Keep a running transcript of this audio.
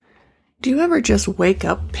Do you ever just wake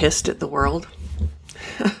up pissed at the world?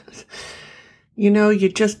 You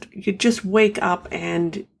just wake up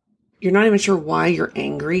and you're not even sure why you're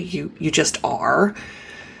angry. You just are.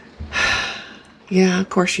 Yeah, of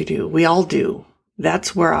course you do. We all do.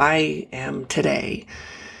 That's where I am today.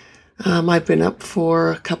 I've been up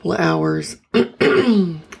for a couple of hours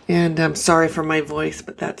and I'm sorry for my voice,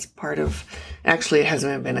 but that's part of, actually it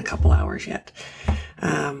hasn't even been a couple hours yet.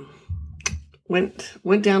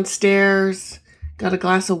 Went downstairs, got a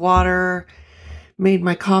glass of water, made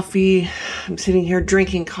my coffee. I'm sitting here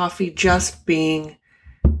drinking coffee, just being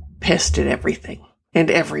pissed at everything and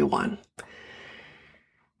everyone.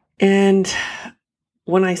 And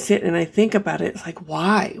when I sit and I think about it, it's like,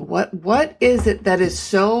 why? What is it that is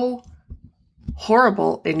so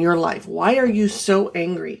horrible in your life? Why are you so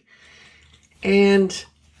angry? And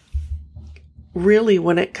really,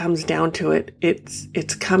 when it comes down to it,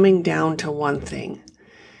 it's coming down to one thing.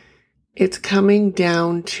 It's coming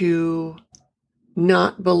down to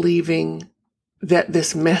not believing that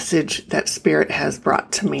this message that Spirit has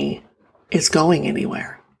brought to me is going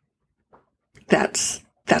anywhere. That's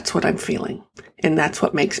what I'm feeling. And that's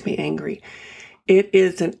what makes me angry. It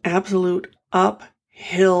is an absolute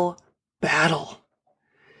uphill battle.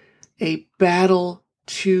 A battle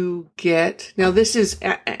to get. Now this is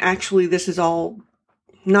all,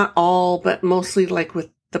 not all, but mostly like with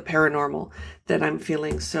the paranormal that I'm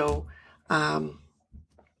feeling so angry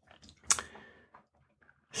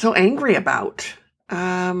about.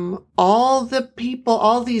 All the people,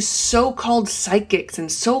 all these so-called psychics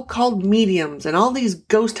and so-called mediums and all these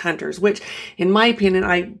ghost hunters, which in my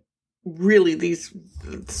opinion,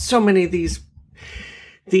 so many of these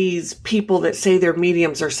people that say they're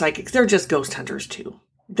mediums or psychics, they're just ghost hunters too.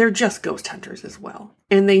 They're just ghost hunters as well.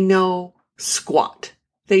 And they know squat.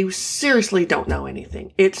 They seriously don't know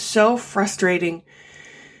anything. It's so frustrating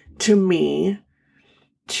to me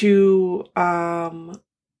to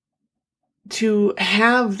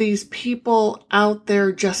have these people out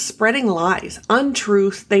there just spreading lies,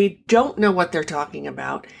 untruth. They don't know what they're talking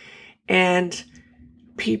about. And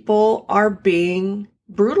people are being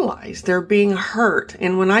brutalized. They're being hurt.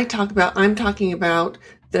 And when I talk about, I'm talking about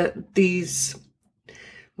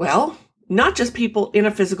not just people in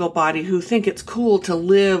a physical body who think it's cool to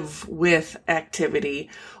live with activity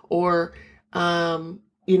or,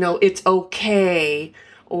 it's okay.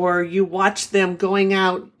 Or you watch them going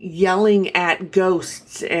out yelling at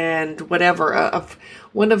ghosts and whatever.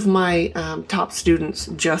 One of my top students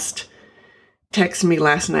just texted me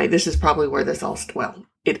last night. This is probably where this all,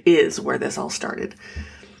 it is where this all started.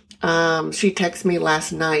 She texted me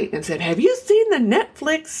last night and said, have you seen the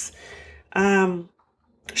Netflix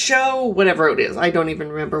show, whatever it is? I don't even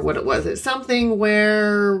remember what it was. It's something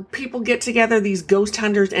where people get together, these ghost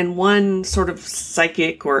hunters, and one sort of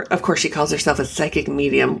psychic, or of course she calls herself a psychic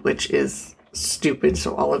medium, which is stupid.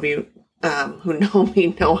 So all of you who know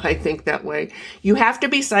me know I think that way. You have to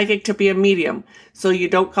be psychic to be a medium, so you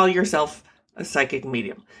don't call yourself a psychic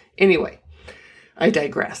medium. Anyway, I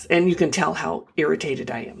digress, and you can tell how irritated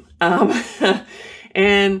I am.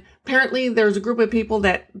 And apparently there's a group of people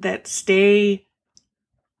that stay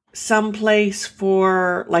someplace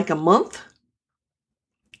for like a month,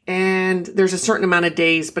 and there's a certain amount of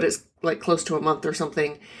days, but it's like close to a month or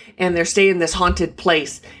something, and they're staying in this haunted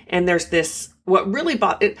place, and there's this, what really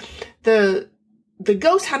the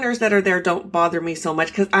ghost hunters that are there don't bother me so much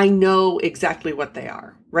because I know exactly what they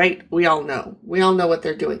are, right? We all know what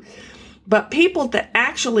they're doing. But people that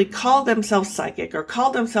actually call themselves psychic or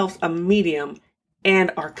call themselves a medium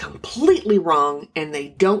and are completely wrong and they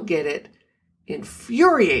don't get it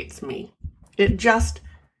infuriates me. It just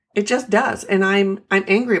does. And I'm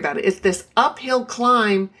angry about it. It's this uphill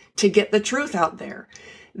climb to get the truth out there.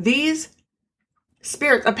 These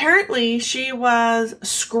spirits, apparently she was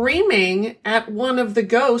screaming at one of the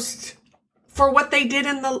ghosts for what they did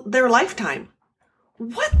in their lifetime.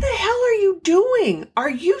 What the hell are you doing? Are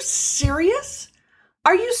you serious?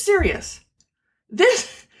 Are you serious?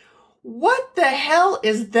 What the hell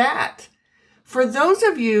is that? For those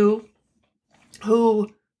of you who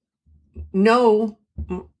know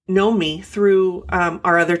me through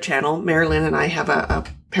our other channel, Marilyn and I have a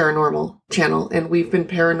paranormal channel, and we've been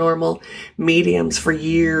paranormal mediums for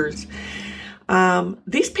years.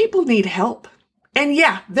 These people need help. And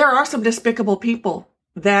yeah, there are some despicable people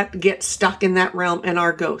that get stuck in that realm and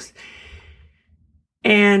are ghosts.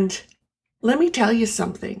 And let me tell you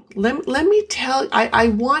something. I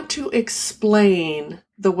want to explain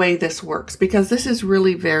the way this works because this is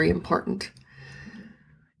really very important.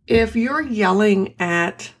 If you're yelling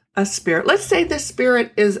at a spirit, let's say the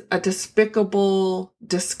spirit is a despicable,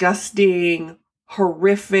 disgusting,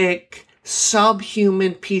 horrific,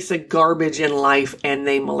 subhuman piece of garbage in life and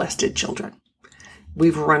they molested children.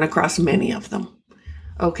 We've run across many of them.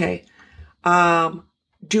 Okay.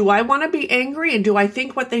 Do I want to be angry and do I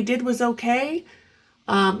think what they did was okay?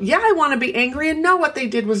 Yeah, I want to be angry and know what they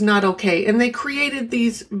did was not okay. And they created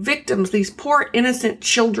these victims, these poor innocent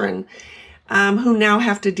children, who now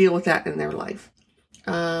have to deal with that in their life.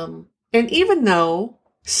 And even though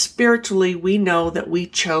spiritually we know that we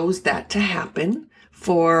chose that to happen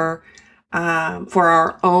for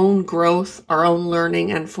our own growth, our own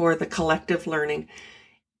learning, and for the collective learning,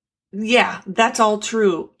 yeah, that's all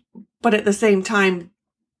true. But at the same time,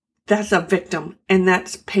 that's a victim and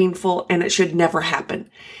that's painful and it should never happen.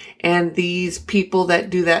 And these people that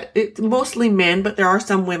do that, it's mostly men, but there are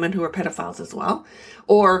some women who are pedophiles as well.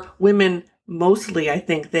 Or women, mostly, I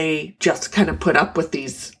think they just kind of put up with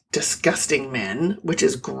these disgusting men, which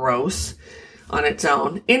is gross on its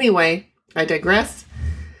own. Anyway, I digress.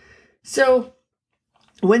 So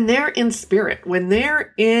when they're in spirit, when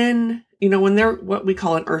they're in, when they're what we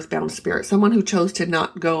call an earthbound spirit, someone who chose to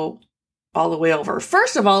not go all the way over.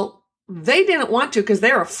 First of all, they didn't want to because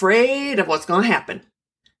they're afraid of what's going to happen.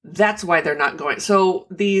 That's why they're not going. So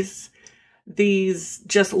these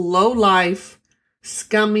just low life,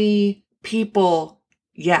 scummy people,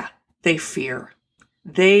 yeah, they fear.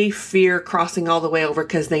 They fear crossing all the way over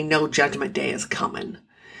because they know Judgment Day is coming.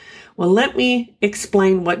 Well, let me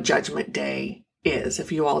explain what Judgment Day is,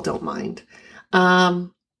 if you all don't mind.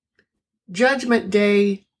 Judgment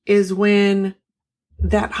Day is when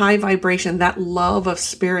that high vibration, that love of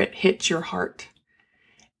spirit hits your heart.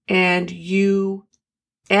 And you,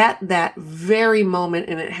 at that very moment,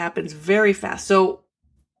 and it happens very fast. So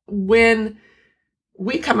when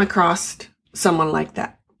we come across someone like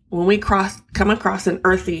that, when we come across an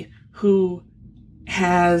earthy who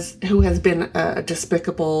has been a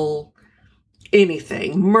despicable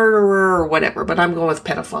anything, murderer or whatever, but I'm going with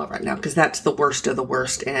pedophile right now because that's the worst of the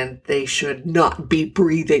worst and they should not be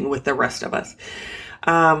breathing with the rest of us.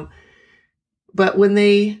 But when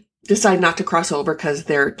they decide not to cross over because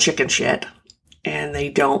they're chicken shit and they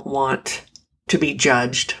don't want to be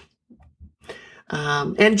judged.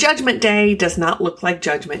 And Judgment Day does not look like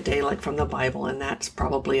Judgment Day, like from the Bible. And that's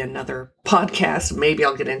probably another podcast. Maybe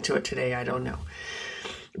I'll get into it today. I don't know.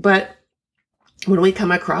 But when we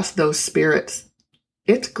come across those spirits,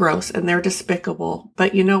 it's gross and they're despicable.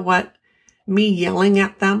 But you know what? Me yelling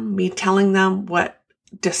at them, me telling them what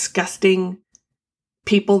disgusting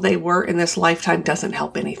people they were in this lifetime doesn't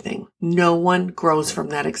help anything. No one grows from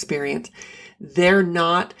that experience. They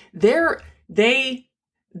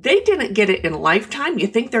didn't get it in lifetime. You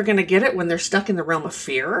think they're going to get it when they're stuck in the realm of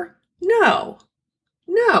fear? No.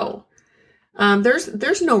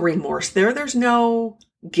 There's no remorse there. There's no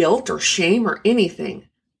guilt or shame or anything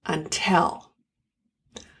until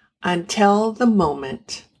the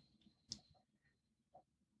moment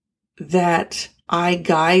that I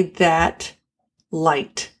guide that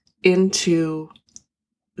light into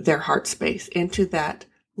their heart space, into that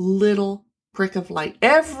little prick of light.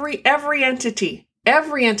 Every entity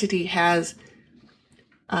has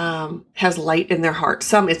light in their heart.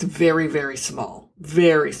 Some it's very, very small,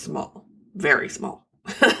 very small, very small.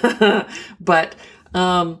 But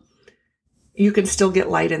you can still get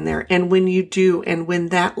light in there. And when you do, and when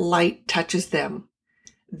that light touches them,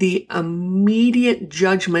 the immediate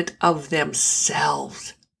judgment of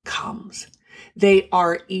themselves comes. They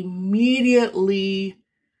are immediately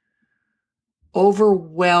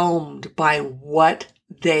overwhelmed by what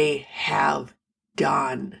they have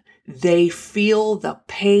done. They feel the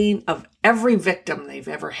pain of every victim they've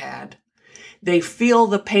ever had. They feel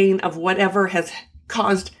the pain of whatever has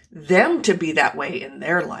caused them to be that way in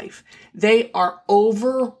their life. They are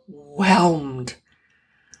overwhelmed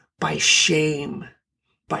by shame,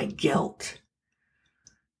 by guilt.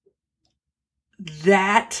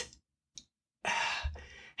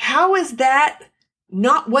 How is that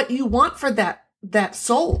not what you want for that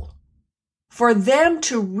soul? For them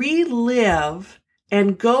to relive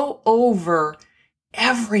and go over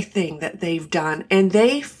everything that they've done. And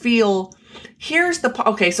they feel, here's the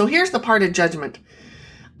part of judgment.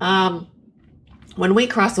 When we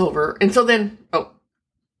cross over, and so then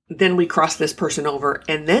we cross this person over,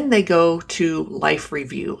 and then they go to life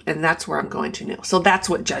review. And that's where I'm going to now. So that's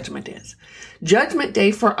what judgment is. Judgment Day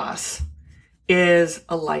for us is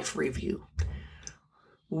a life review.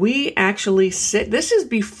 We actually this is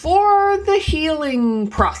before the healing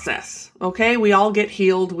process. Okay. We all get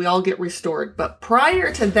healed. We all get restored. But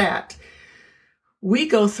prior to that, we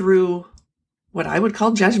go through what I would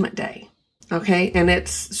call Judgment Day. Okay. And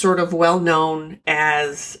it's sort of well known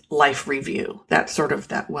as life review. That's sort of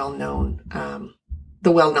that well known,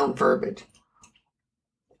 the well-known verbiage.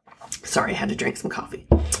 Sorry, I had to drink some coffee.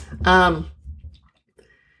 And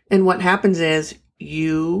what happens is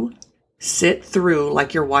you sit through,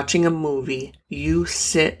 like you're watching a movie, you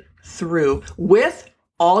sit through with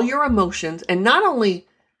all your emotions, and not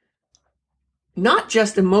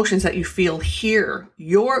just emotions that you feel here.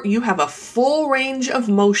 You have a full range of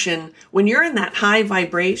motion. When you're in that high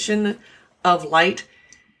vibration of light,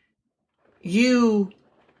 you're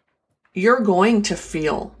going to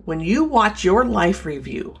feel, when you watch your life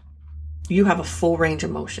review, you have a full range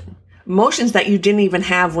of motion. Emotions that you didn't even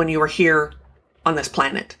have when you were here on this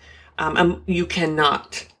planet. You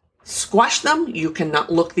cannot squash them. You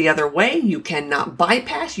cannot look the other way. You cannot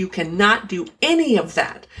bypass. You cannot do any of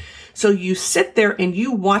that. So you sit there and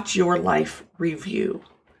you watch your life review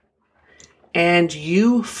and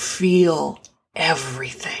you feel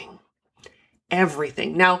everything.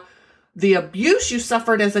 Everything. Now, the abuse you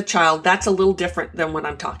suffered as a child, that's a little different than what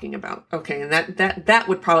I'm talking about. Okay. And that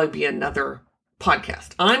would probably be another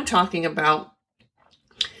podcast. I'm talking about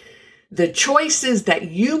the choices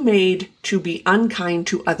that you made to be unkind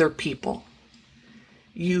to other people.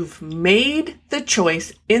 You've made the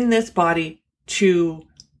choice in this body to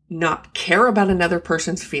not care about another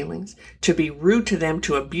person's feelings, to be rude to them,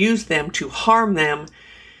 to abuse them, to harm them.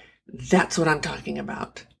 That's what I'm talking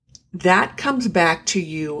about. That comes back to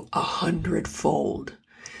you 100-fold.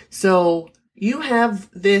 So you have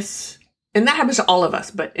this, and that happens to all of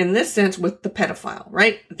us, but in this sense with the pedophile,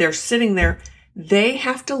 right? They're sitting there. They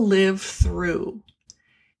have to live through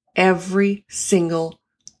every single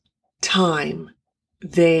time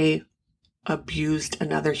they abused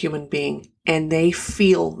another human being, and they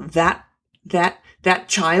feel that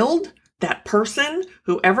child, that person,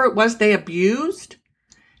 whoever it was they abused,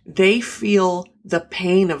 they feel the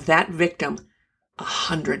pain of that victim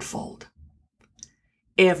 100-fold.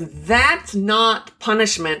 If that's not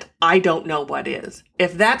punishment, I don't know what is.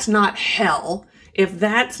 If that's not hell, if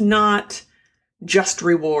that's not just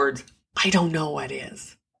rewards, I don't know what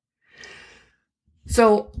is.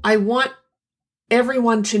 So I want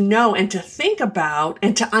everyone to know and to think about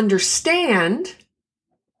and to understand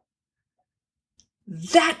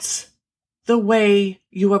that's the way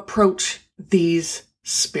you approach these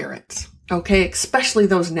spirits. Okay, especially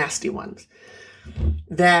those nasty ones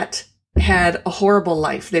that had a horrible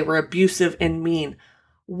life. They were abusive and mean.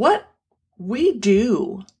 What we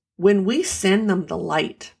do when we send them the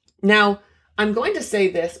light. Now, I'm going to say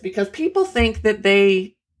this because people think that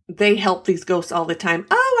they help these ghosts all the time.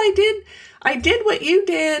 Oh, I did what you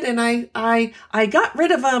did, and I got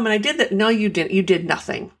rid of them, and I did that. No, you didn't. You did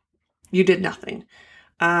nothing. You did nothing.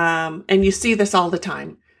 And you see this all the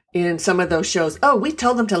time in some of those shows. Oh, we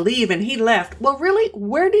told him to leave, and he left. Well, really,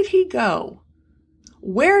 where did he go?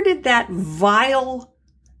 Where did that vile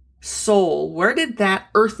soul, where did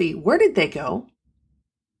they go?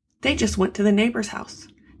 They just went to the neighbor's house.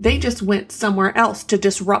 They just went somewhere else to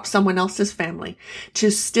disrupt someone else's family, to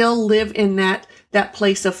still live in that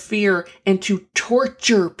place of fear and to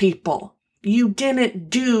torture people. You didn't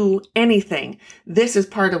do anything. This is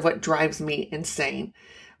part of what drives me insane.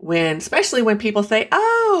 Especially when people say,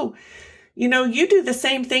 oh, you do the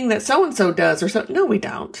same thing that so-and-so does or so. No, we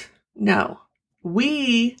don't. No,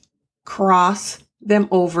 we cross them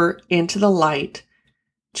over into the light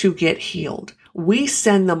to get healed. We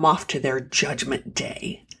send them off to their judgment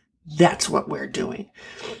day. That's what we're doing.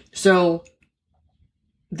 So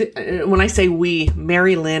when I say we,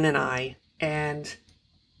 Mary Lynn and I, and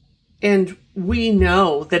we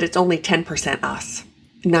know that it's only 10% us.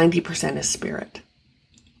 90% is spirit.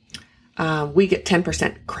 We get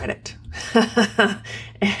 10% credit.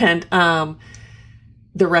 And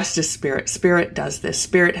the rest is spirit. Spirit does this.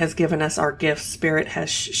 Spirit has given us our gifts. Spirit has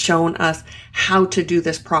shown us how to do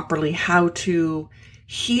this properly, how to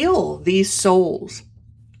heal these souls.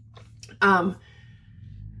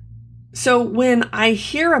 So when I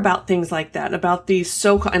hear about things like that, about these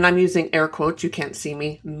so-called, and I'm using air quotes, you can't see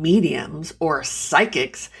me, mediums or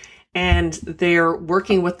psychics, and they're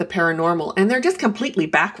working with the paranormal, and they're just completely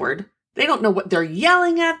backward. They don't know what they're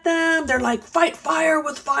yelling at them. They're like, fight fire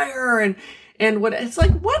with fire. And what it's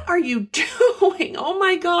like, what are you doing? Oh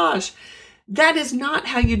my gosh. That is not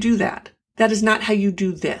how you do that. That is not how you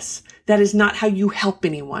do this. That is not how you help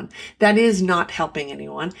anyone. That is not helping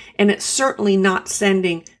anyone. And it's certainly not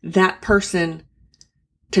sending that person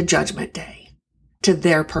to judgment day, to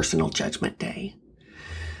their personal judgment day.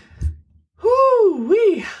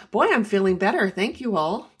 Whoo-wee. Boy, I'm feeling better. Thank you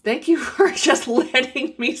all. Thank you for just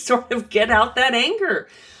letting me sort of get out that anger.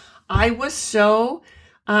 I was so,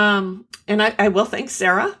 and I will thank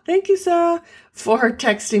Sarah. Thank you, Sarah, for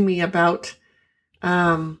texting me about,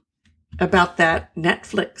 about that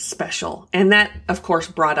Netflix special. And that, of course,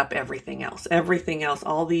 brought up everything else,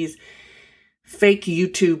 all these fake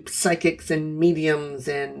YouTube psychics and mediums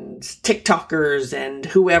and TikTokers and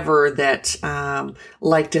whoever that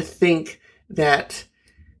like to think that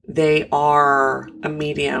they are a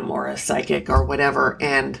medium or a psychic or whatever,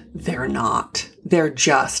 and they're not. They're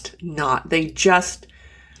just not. They just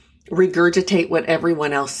regurgitate what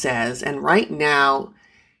everyone else says. And right now,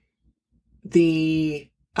 that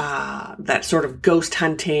sort of ghost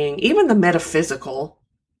hunting, even the metaphysical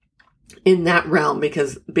in that realm,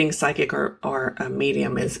 because being psychic or a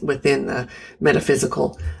medium is within the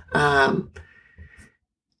metaphysical,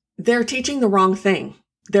 they're teaching the wrong thing.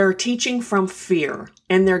 They're teaching from fear,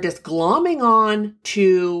 and they're just glomming on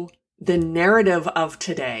to the narrative of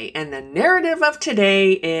today. And the narrative of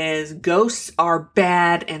today is ghosts are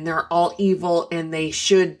bad and they're all evil and they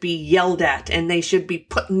should be yelled at and they should be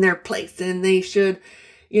put in their place and they should,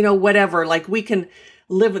 whatever. Like, we can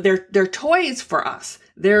live with they're toys for us.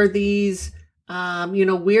 They're these,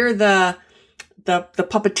 we're the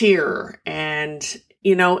puppeteer, and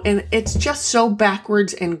it's just so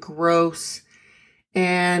backwards and gross.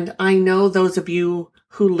 And I know those of you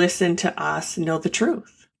who listen to us know the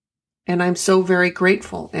truth. And I'm so very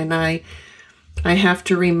grateful. And I have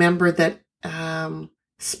to remember that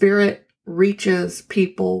Spirit reaches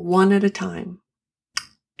people one at a time.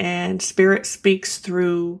 And Spirit speaks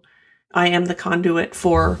through, I am the conduit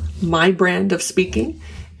for my brand of speaking.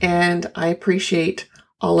 And I appreciate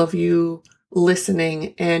all of you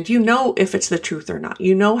listening. And if it's the truth or not.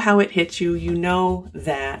 You know how it hits you. You know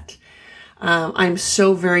that. I'm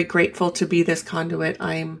so very grateful to be this conduit.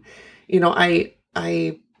 I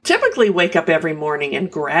typically wake up every morning in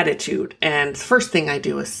gratitude. And the first thing I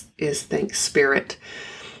do is thank Spirit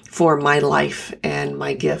for my life and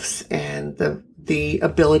my gifts and the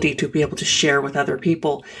ability to be able to share with other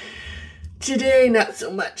people. Today, not so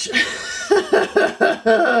much.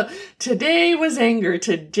 Today was anger.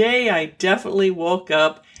 Today, I definitely woke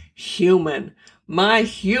up human. My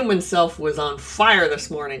human self was on fire this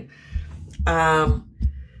morning. And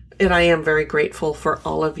I am very grateful for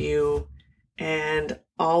all of you and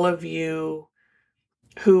all of you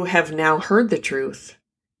who have now heard the truth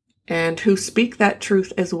and who speak that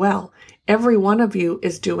truth as well. Every one of you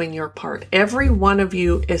is doing your part. Every one of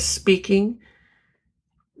you is speaking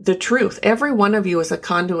the truth. Every one of you is a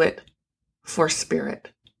conduit for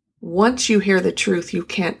Spirit. Once you hear the truth, you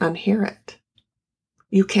can't unhear it.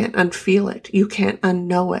 You can't unfeel it. You can't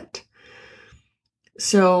unknow it.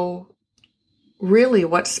 So really,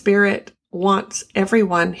 what Spirit wants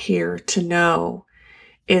everyone here to know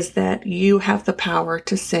is that you have the power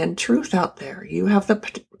to send truth out there. You have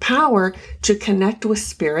the power to connect with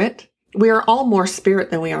Spirit. We are all more spirit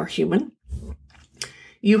than we are human.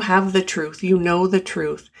 You have the truth. You know the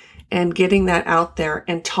truth. And getting that out there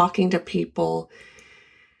and talking to people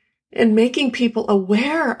and making people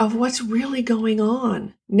aware of what's really going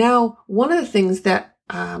on. Now, one of the things that,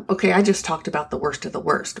 I just talked about the worst of the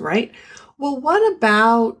worst, right? Well, what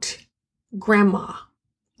about Grandma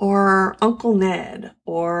or Uncle Ned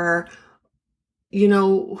or,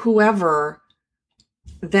 whoever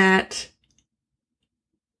that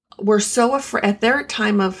were so afraid at their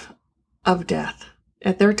time of death,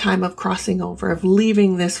 at their time of crossing over, of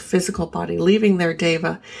leaving this physical body, leaving their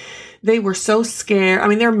deva? They were so scared. I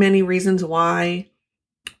mean, there are many reasons why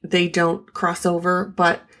they don't cross over,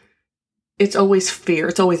 but it's always fear.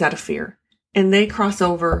 It's always out of fear. And they cross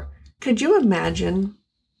over. Could you imagine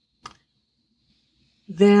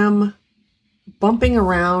them bumping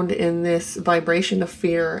around in this vibration of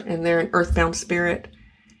fear, and they're an earthbound spirit,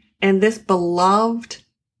 and this beloved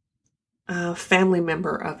family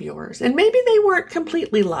member of yours, and maybe they weren't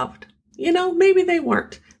completely loved, maybe they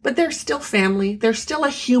weren't, but they're still family. They're still a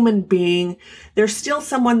human being. They're still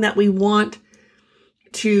someone that we want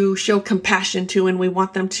to show compassion to, and we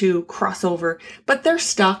want them to cross over, but they're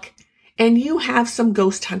stuck. And you have some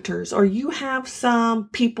ghost hunters, or you have some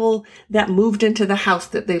people that moved into the house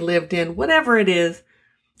that they lived in, whatever it is,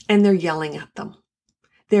 and they're yelling at them.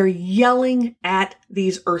 They're yelling at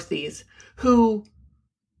these earthies who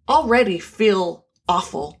already feel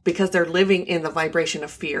awful because they're living in the vibration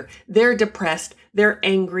of fear. They're depressed. They're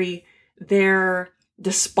angry. They're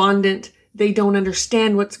despondent. They don't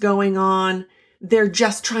understand what's going on. They're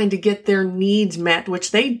just trying to get their needs met, which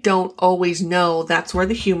they don't always know. That's where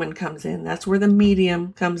the human comes in. That's where the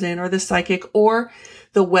medium comes in, or the psychic, or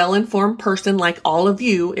the well-informed person like all of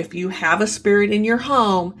you. If you have a spirit in your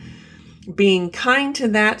home, being kind to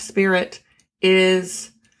that spirit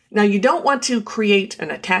is... Now, you don't want to create an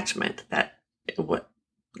attachment.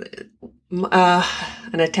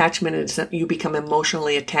 an attachment is you become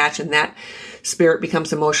emotionally attached, and that spirit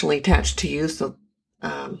becomes emotionally attached to you. So,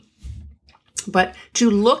 but to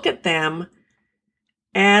look at them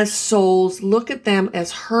as souls, look at them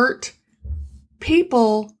as hurt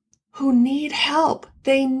people who need help.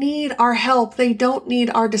 They need our help. They don't need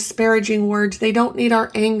our disparaging words. They don't need our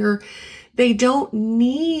anger. They don't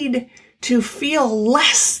need to feel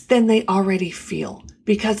less than they already feel.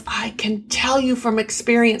 Because I can tell you from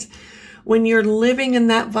experience, when you're living in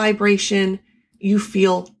that vibration, you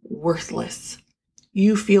feel worthless.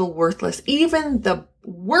 You feel worthless. Even the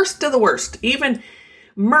worst of the worst, even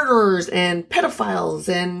murderers and pedophiles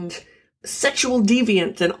and sexual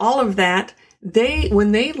deviants and all of that,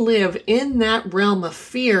 when they live in that realm of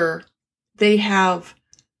fear, they have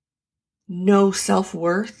no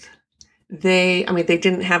self-worth. They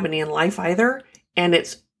didn't have any in life either. And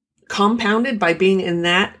it's compounded by being in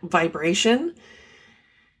that vibration.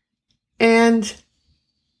 And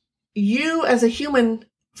you as a human,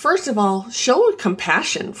 first of all, show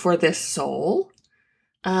compassion for this soul.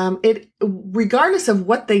 Regardless of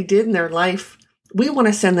what they did in their life, we want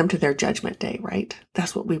to send them to their judgment day, right?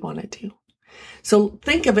 That's what we want to do. So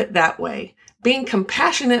think of it that way. Being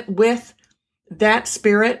compassionate with that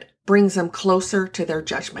spirit brings them closer to their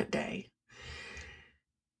judgment day.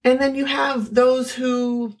 And then you have those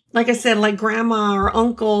who, like I said, like grandma or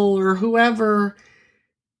uncle or whoever,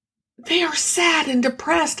 they are sad and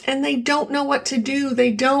depressed and they don't know what to do.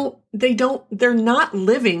 They're not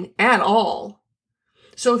living at all.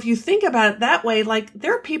 So if you think about it that way, like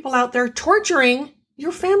there are people out there torturing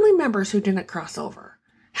your family members who didn't cross over.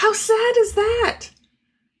 How sad is that?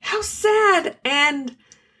 How sad. And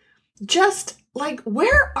just like,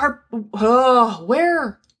 where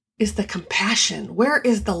is the compassion? Where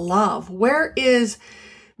is the love? Where is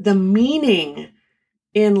the meaning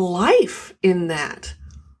in life in that?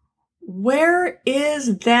 Where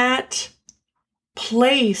is that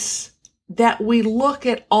place that we look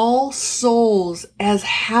at all souls as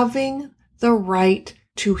having the right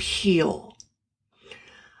to heal,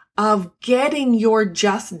 of getting your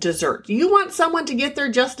just desert? You want someone to get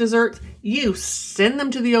their just desserts, you send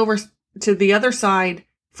them to the other side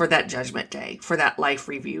for that judgment day, for that life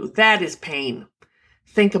review. That is pain.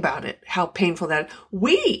 Think about it, how painful that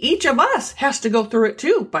is. Each of us has to go through it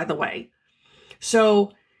too, by the way.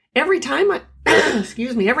 So every time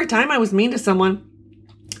every time I was mean to someone,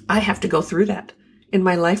 I have to go through that in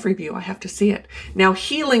my life review. I have to see it. Now,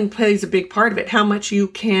 healing plays a big part of it. How much you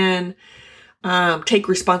can take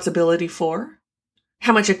responsibility for,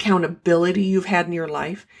 how much accountability you've had in your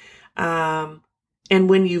life. And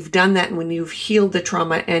when you've done that and when you've healed the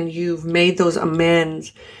trauma and you've made those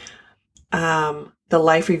amends, the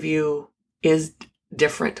life review is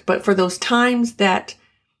different. But for those times that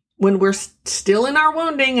when we're still in our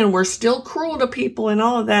wounding and we're still cruel to people and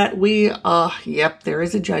all of that, there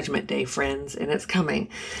is a judgment day, friends, and it's coming.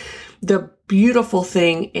 The beautiful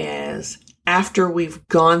thing is, after we've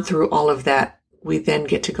gone through all of that, we then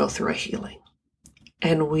get to go through a healing.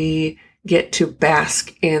 And we get to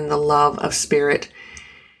bask in the love of spirit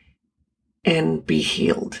and be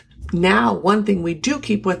healed. Now, one thing we do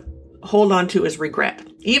hold on to is regret.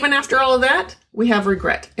 Even after all of that, we have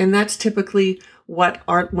regret. And that's typically when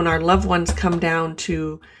our loved ones come down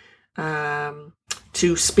to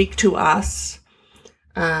speak to us,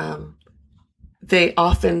 the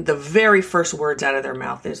very first words out of their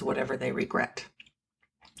mouth is whatever they regret.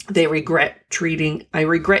 I regret treating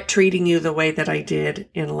you the way that I did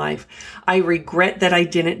in life. I regret that I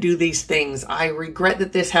didn't do these things. I regret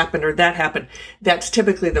that this happened or that happened. That's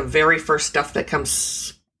typically the very first stuff that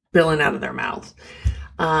comes spilling out of their mouths.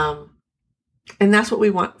 And that's what we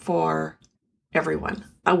want for everyone.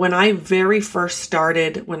 When I very first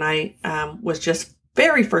started, when I was just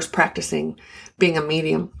very first practicing being a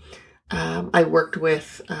medium, I worked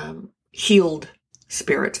with healed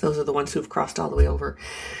spirits. Those are the ones who've crossed all the way over.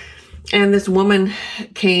 And this woman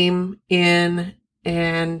came in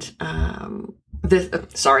and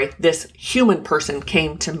this human person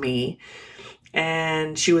came to me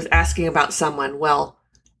and she was asking about someone. Well,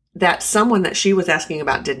 that someone that she was asking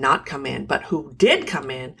about did not come in, but who did come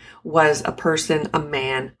in was a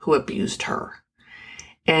man who abused her.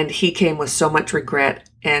 And he came with so much regret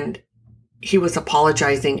and he was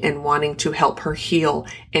apologizing and wanting to help her heal,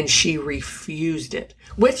 and she refused it,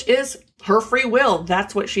 which is her free will.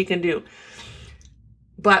 That's what she can do.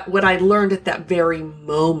 But what I learned at that very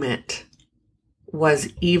moment was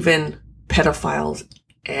even pedophiles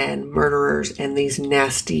and murderers and these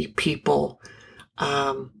nasty people,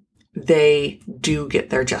 they do get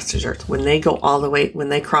their just desserts. When they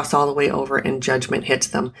cross all the way over and judgment hits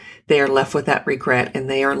them, they are left with that regret and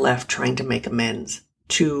they are left trying to make amends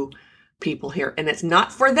to people here. And it's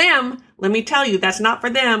not for them. Let me tell you, that's not for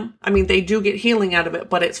them. I mean, they do get healing out of it,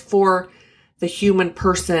 but it's for the human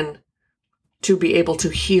person to be able to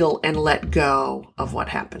heal and let go of what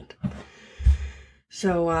happened.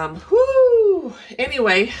 So,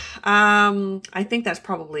 anyway, I think that's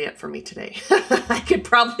probably it for me today. I could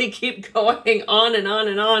probably keep going on and on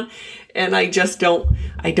and on, and I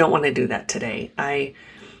don't want to do that today. I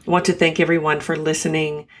want to thank everyone for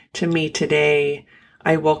listening to me today.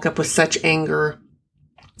 I woke up with such anger,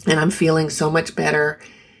 and I'm feeling so much better,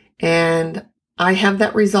 and I have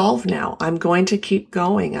that resolve now. I'm going to keep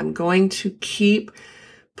going. I'm going to keep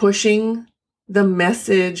pushing the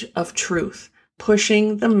message of truth.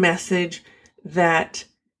 Pushing the message that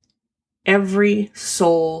every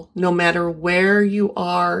soul, no matter where you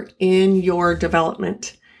are in your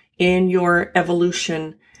development, in your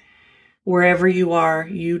evolution, wherever you are,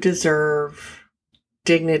 you deserve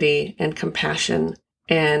dignity and compassion.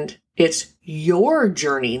 And it's your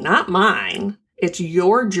journey, not mine. It's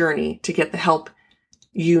your journey to get the help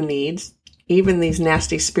you need, even these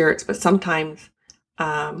nasty spirits. But sometimes,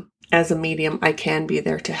 as a medium, I can be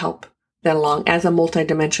there to help that along. As a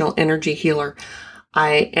multidimensional energy healer,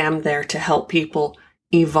 I am there to help people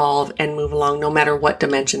evolve and move along no matter what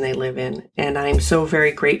dimension they live in. And I'm so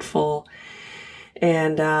very grateful.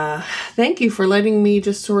 And thank you for letting me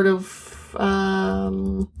just sort of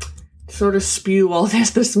spew all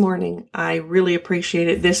this morning. I really appreciate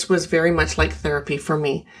it. This was very much like therapy for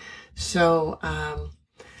me. So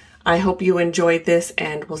I hope you enjoyed this,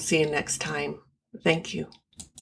 and we'll see you next time. Thank you.